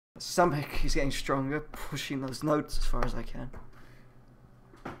stomach is getting stronger, pushing those notes as far as I can.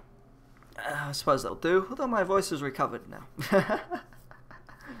 I suppose that'll do, although my voice is recovered now.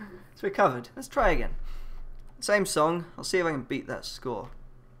 It's recovered. Let's try again. Same song. I'll see if I can beat that score.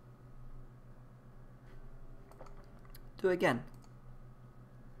 Do it again.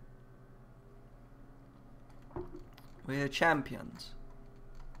 We're champions.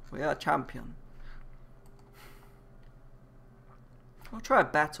 We are champion. I'll try a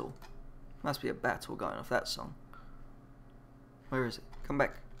battle. Must be a battle going off that song. Where is it? Come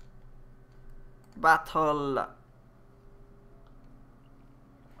back. Battle.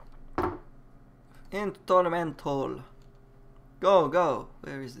 Instrumental. Go, go.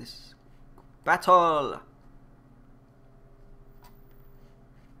 Where is this? Battle.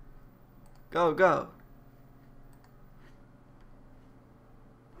 Go, go.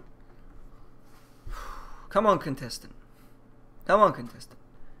 Come on, contestant. Come on, contestant.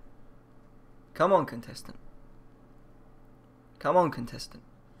 Come on, contestant. Come on, contestant.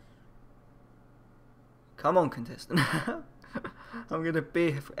 Come on, contestant. I'm gonna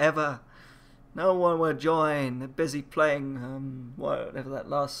be here forever. No one will join. They're busy playing whatever that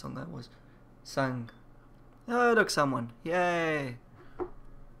last song that was sang. Oh, look, someone. Yay.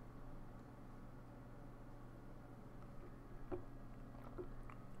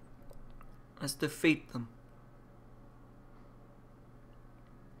 Let's defeat them.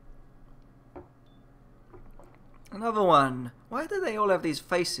 Another one. Why do they all have these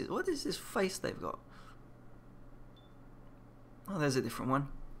faces? What is this face they've got? Oh, there's a different one.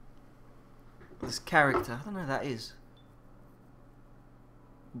 This character. I don't know who that is.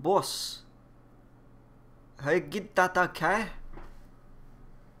 Boss. Hey, get that okay?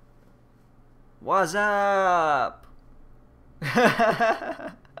 What's up?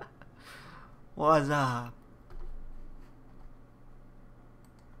 What's up?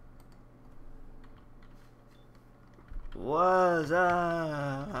 What's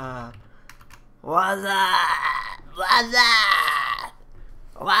up? What's up? What's up?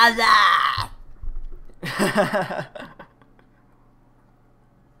 What's up?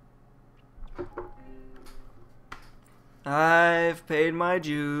 I've paid my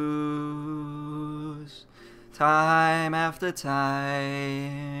dues time after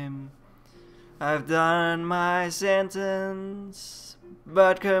time. I've done my sentence,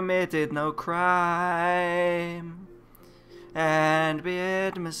 but committed no crime. And be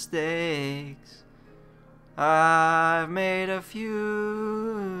it mistakes, I've made a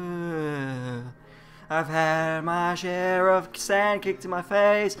few. I've had my share of sand kicked in my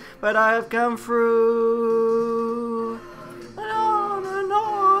face, but I've come through. And on and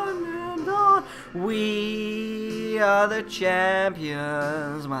on and on. We are the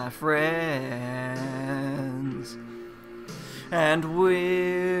champions, my friends. And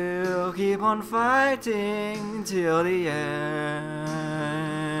we'll keep on fighting till the end.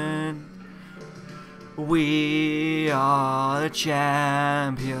 We are the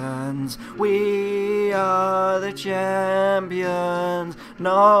champions. We are the champions.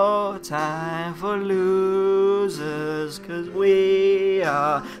 No time for losers, 'cause we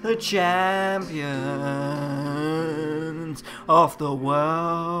are the champions of the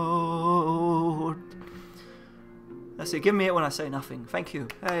world. That's it. Give me it when I say nothing. Thank you.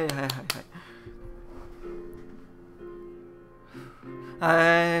 Hey, hey, hey, hey.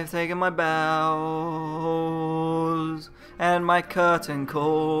 I've taken my bows and my curtain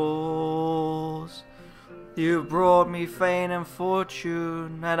calls. You've brought me fame and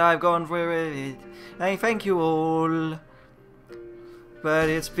fortune, and I've gone for it. I thank you all. But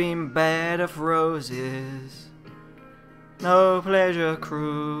it's been bed of roses, no pleasure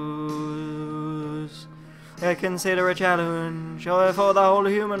cruise. I consider a challenge for the whole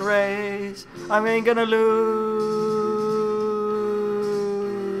human race. I ain't gonna lose.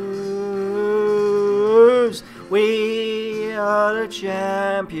 We are the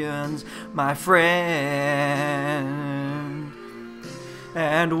champions, my friend.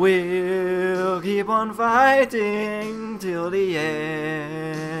 And we'll keep on fighting till the end.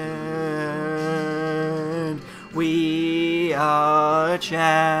 We are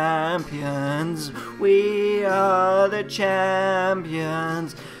champions. We are the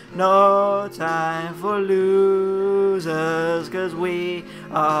champions. No time for losers, 'cause we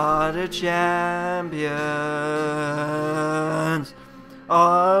are the champions.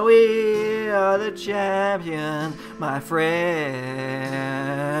 Oh, we are the champions, my friend.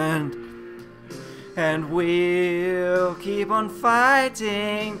 And we'll keep on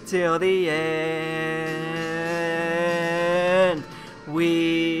fighting till the end.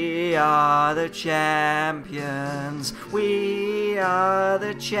 We are the champions. We we are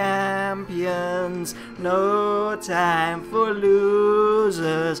the champions. No time for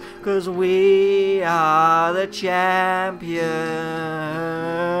losers, 'cause we are the champions.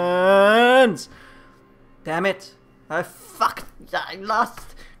 Damn it. I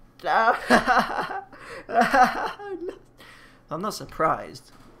lost. I'm not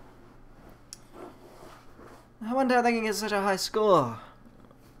surprised. I wonder how they can get such a high score.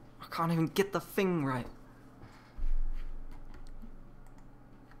 I can't even get the thing right.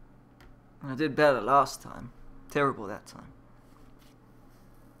 I did better last time. Terrible that time.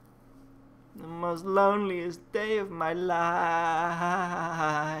 The most loneliest day of my life.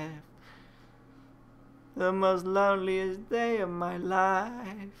 The most loneliest day of my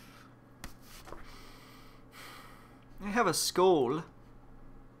life. I have a school.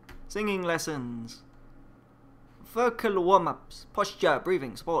 Singing lessons. Vocal warm-ups. Posture,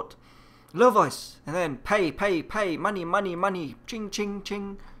 breathing, sport. Low voice. And then pay. Money, money, money. Ching, ching,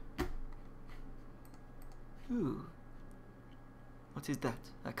 ching. Ooh. What is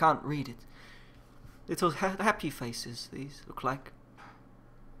that? I can't read it. Little happy faces, these look like.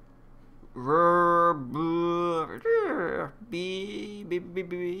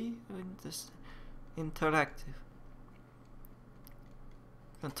 Interactive.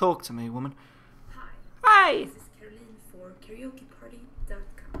 Don't talk to me, woman. Hi! This is Caroline for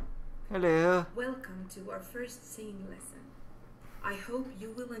KaraokeParty.com. Hello. Welcome to our first singing lesson. I hope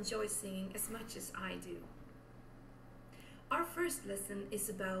you will enjoy singing as much as I do. Our first lesson is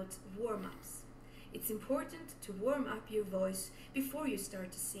about warm-ups. It's important to warm up your voice before you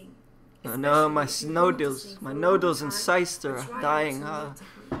start to sing. Oh no, my noodles and sister are dying.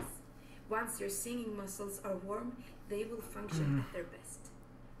 Once your singing muscles are warm, they will function at their best.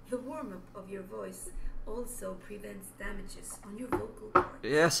 The warm-up of your voice also prevents damages on your vocal cords.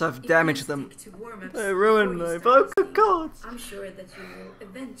 Yes, I've damaged them. They ruined my vocal cords. I'm sure that you will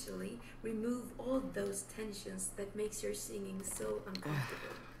eventually remove all those tensions that makes your singing so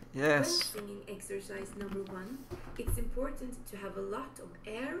uncomfortable. Yes. When singing exercise number 1, it's important to have a lot of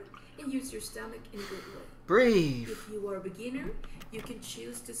air and use your stomach in a good way. Breathe. If you are a beginner, you can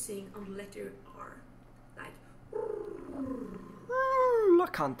choose to sing on letter R, like. I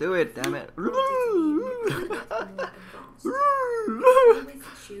can't do it, damn it. I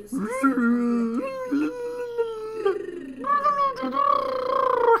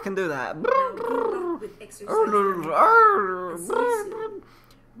can do that. Now, good luck with exercise.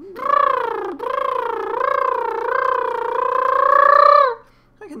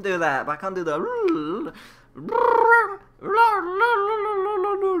 I can do that, but I can't do the.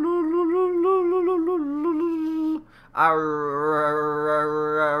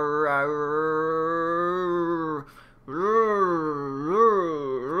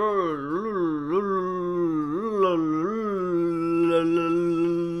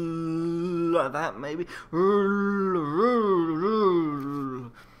 That maybe.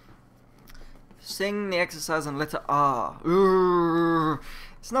 Sing the exercise on letter R.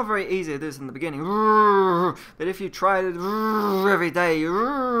 It's not very easy to do this in the beginning, but if you try it every day,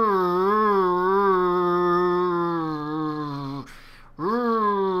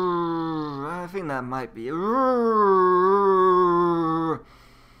 I think that might be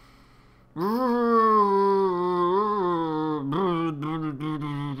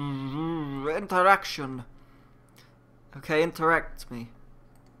interaction. Okay, interact me.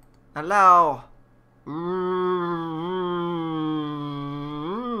 Allow.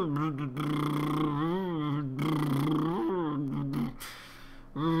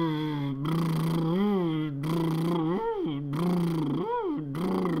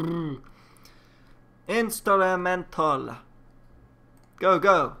 Instrumental. Go,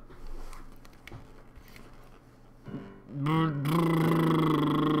 go.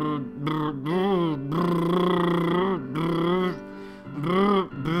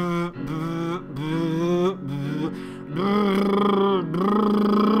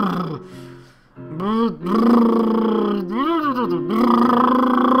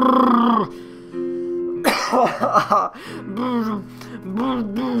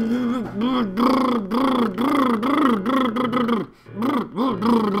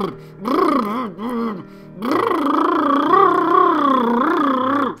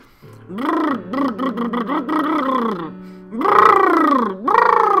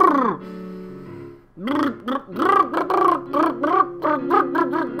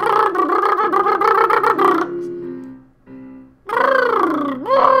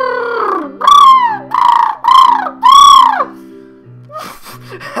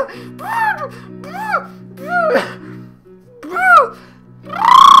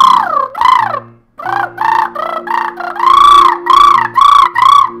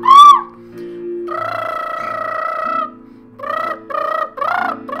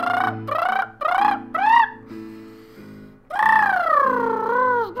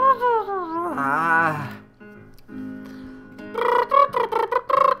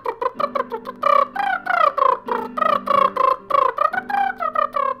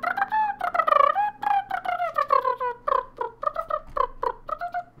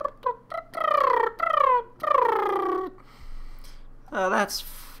 that's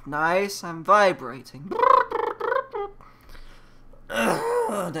nice. I'm vibrating.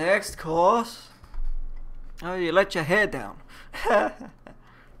 Next course. Oh, you let your hair down. Hi.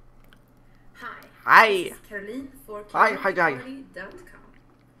 Hi. This is Caroline for Hi. KaraokeParty.com.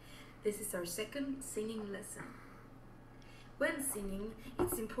 This is our second singing lesson. When singing,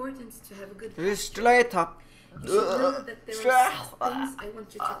 it's important to have a good posture. Later. You should know that there are 6 things I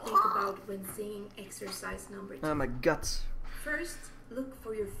want you to think about when singing exercise number 2. Oh, my guts. First, look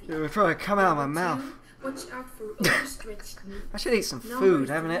for your feet. They're trying to come out of my mouth. 2, watch out for overstretched knees. I should eat some Number food,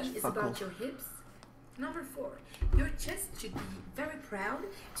 haven't 3 it? is Fuck about off. your hips. Number 4, your chest should be very proud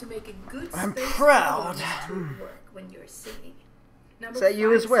to make a good I'm space proud. to work when you're singing. Number Is that 5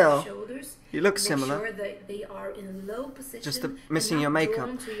 you as is well? your shoulders. You look Make similar. sure that they are in a low position. Just and missing not your makeup.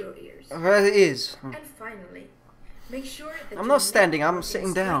 drawn to your ears. Well, it is. And finally, make sure that I'm your not standing, neck I'm is sitting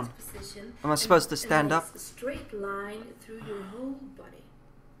in straight down. position Am I supposed to and stand up? a straight line through your whole body.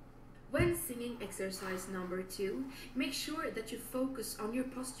 When singing exercise number 2, make sure that you focus on your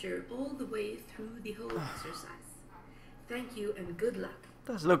posture all the way through the whole exercise. Thank you and good luck.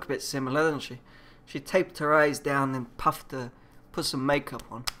 Does look a bit similar, doesn't she? She taped her eyes down and puffed her, put some makeup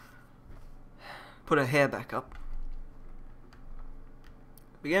on. Put her hair back up.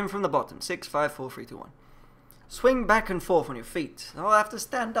 Begin from the bottom. 6, 5, 4, 3, 2, 1. Swing back and forth on your feet. Oh, I have to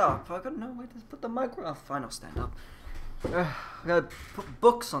stand up. I got no way to put the microphone. Oh, fine, I'll stand up. I gotta put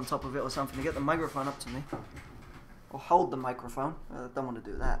books on top of it or something to get the microphone up to me. Or hold the microphone. I don't want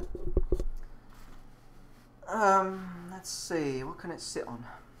to do that. Let's see. What can it sit on?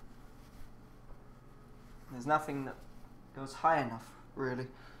 There's nothing that goes high enough, really.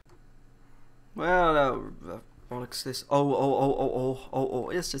 Well, bollocks this. Oh.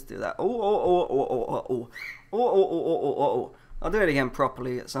 Let's just do that. Oh. I'll do it again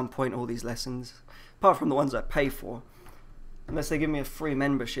properly at some point, all these lessons. Apart from the ones I pay for. Unless they give me a free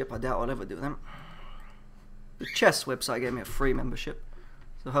membership, I doubt I'll ever do them. The chess website gave me a free membership.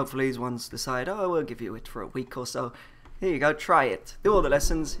 So hopefully these ones decide, oh, we'll give you it for a week or so. Here you go, try it. Do all the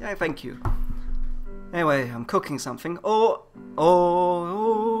lessons. Yeah, thank you. Anyway, I'm cooking something. Oh.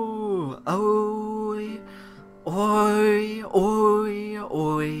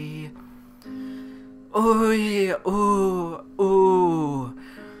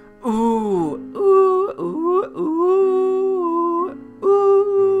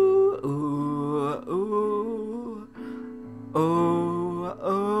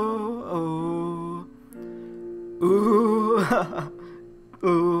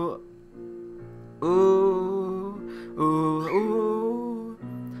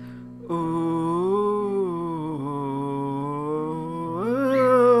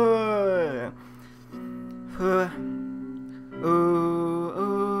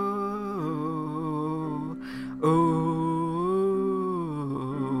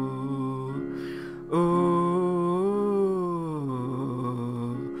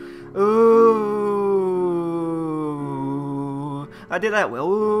 I did that well.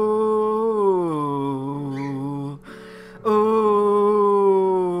 Ooh.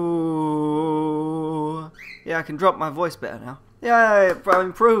 Yeah, I can drop my voice better now. Yeah, I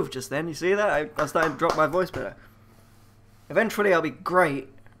improved just then. You see that? I started to drop my voice better. Eventually, I'll be great.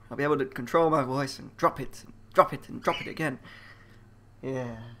 I'll be able to control my voice and drop it, and drop it, and drop it again.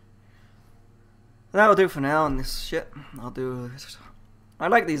 Yeah. That'll do for now on this shit. I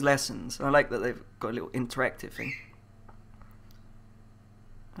like these lessons. I like that they've got a little interactive thing.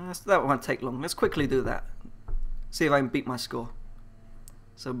 That won't take long. Let's quickly do that. See if I can beat my score.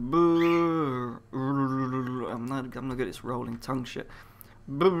 So, I'm not good at this rolling tongue shit.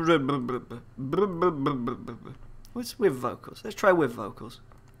 What's with vocals? Let's try with vocals.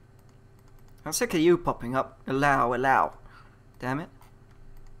 I'm sick of you popping up. Allow. Damn it.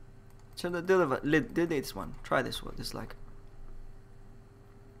 Should I do this one? Try this one. This like.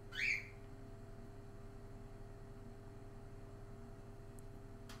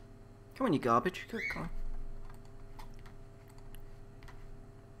 Come on, you garbage. Come on.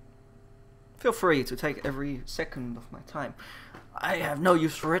 Feel free to take every second of my time. I have no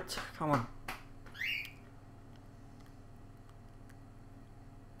use for it. Come on.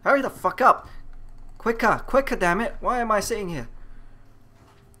 Hurry the fuck up. Quicker, damn it. Why am I sitting here?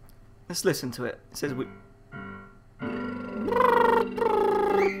 Let's listen to it. It says we...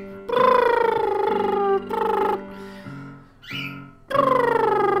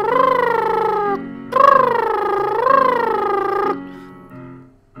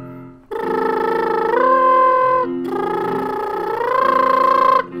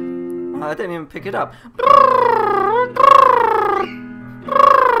 I didn't even pick it up.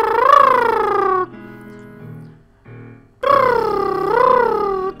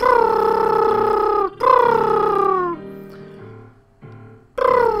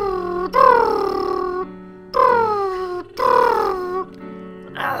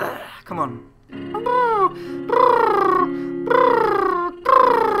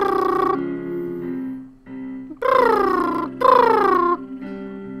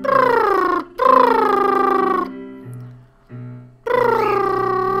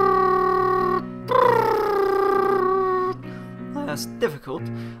 called.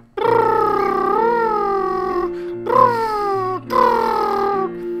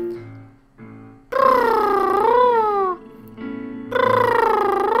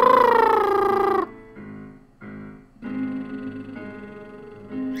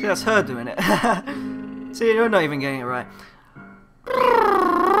 See, that's her doing it. See, you're not even getting it right.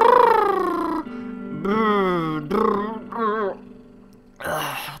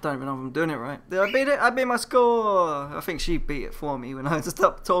 I don't even know if I'm doing it right. Did I beat it? I beat my score. I think she beat it for me when I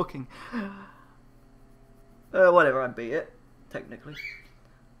stopped talking. Whatever, I beat it, technically.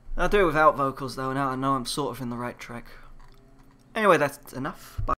 I'll do it without vocals though, now I know I'm sort of in the right track. Anyway, that's enough. Bye.